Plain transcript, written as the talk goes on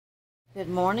Good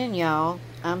morning, y'all.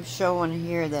 I'm showing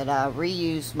here that I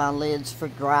reused my lids for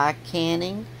dry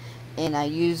canning, and I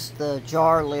used the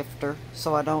jar lifter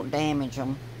so I don't damage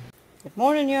them. Good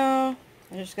morning, y'all.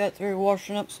 I just got through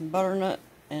washing up some butternut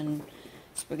and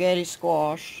spaghetti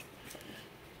squash.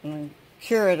 I'm going to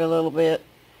cure it a little bit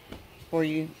before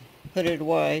you put it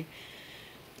away.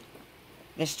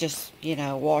 It's just,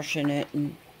 washing it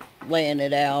and laying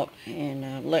it out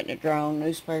and letting it dry on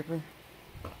newspaper.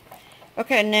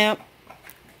 Okay, now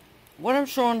what I'm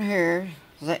showing here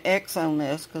is the X on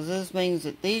this, because this means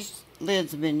that these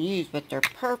lids have been used, but they're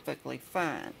perfectly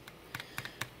fine.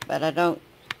 But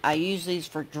I use these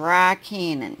for dry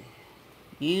canning.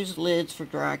 Use lids for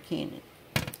dry canning.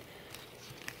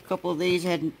 A couple of these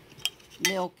had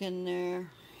milk in there.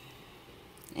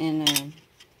 And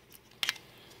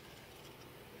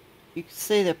you can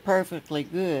see they're perfectly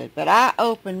good. But I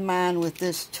opened mine with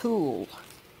this tool.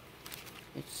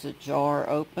 It's a jar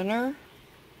opener.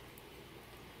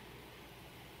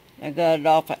 I got it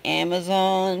off of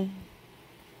Amazon.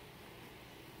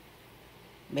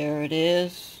 There it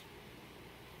is.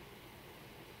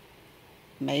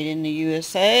 Made in the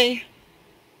USA.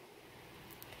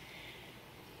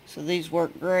 So these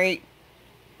work great.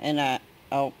 And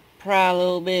I'll pry a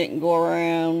little bit and go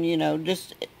around,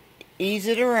 just ease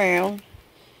it around.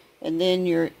 And then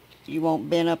you won't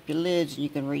bend up your lids and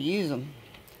you can reuse them.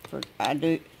 I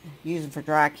do use them for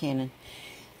dry canning.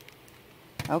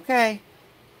 Okay.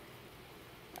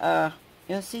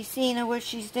 You'll see Cena what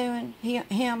she's doing?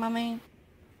 Him, I mean.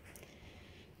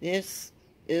 This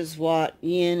is what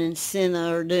Yin and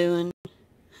Senna are doing.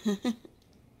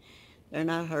 They're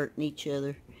not hurting each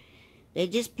other. They're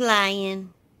just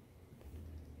playing.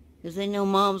 Because they know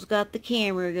Mom's got the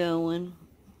camera going.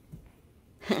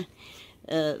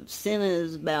 Senna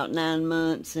is about 9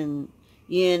 months and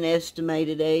Yin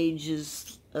estimated age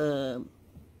is 2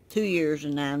 years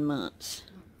and 9 months.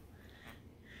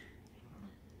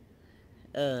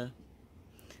 So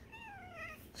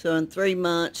in 3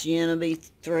 months, Yin will be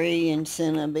 3 and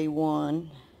Senna will be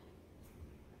 1.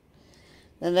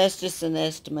 And that's just an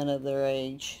estimate of their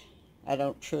age. I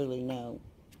don't truly know.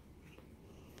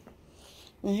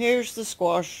 And here's the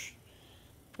squash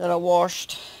that I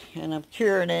washed, and I'm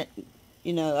curing it.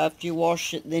 After you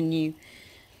wash it, then you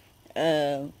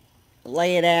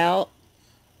lay it out.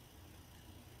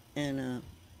 And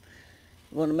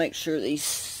you want to make sure these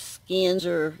skins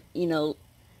are,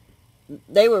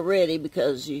 they were ready,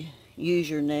 because you use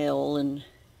your nail, and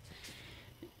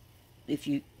if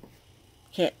you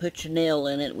can't put your nail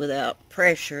in it without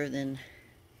pressure, then,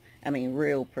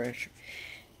 real pressure.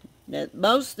 Now,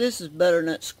 this is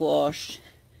butternut squash.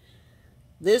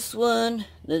 This one,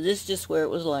 now this is just where it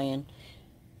was laying.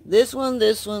 This one,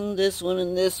 this one, this one,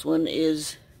 and this one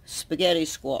is spaghetti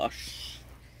squash.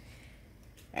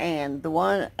 And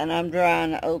I'm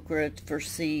drying okra for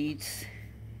seeds.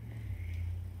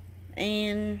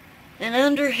 And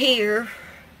under here,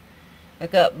 I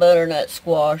got butternut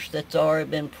squash that's already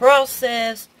been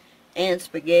processed, and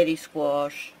spaghetti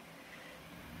squash.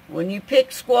 When you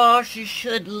pick squash, you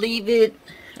should leave it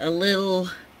a little,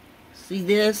 see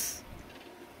this?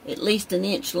 At least an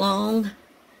inch long.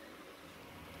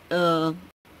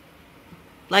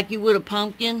 Like you would a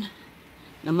pumpkin.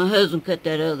 Now my husband cut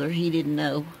that other, he didn't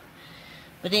know.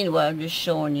 But anyway, I'm just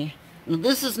showing you. Now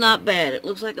this is not bad. It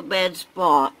looks like a bad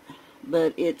spot,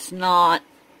 but it's not.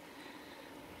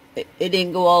 It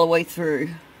didn't go all the way through.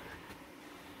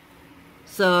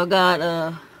 So I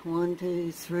got 1,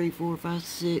 2, 3, 4, 5,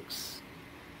 6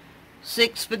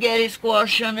 spaghetti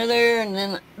squash under there,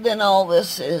 and then all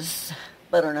this is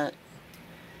butternut.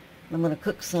 I'm gonna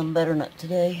cook some butternut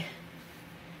today.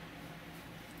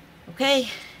 Okay,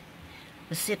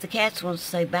 let's see if the cats want to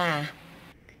say bye.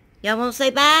 Y'all want to say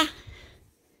bye?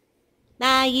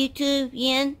 Bye, YouTube,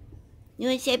 Yin. You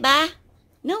want to say bye?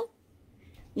 No?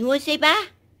 You want to say bye?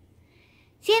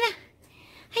 Santa?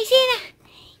 Hey, Santa.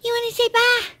 You want to say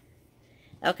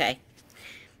bye? Okay.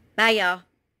 Bye, y'all.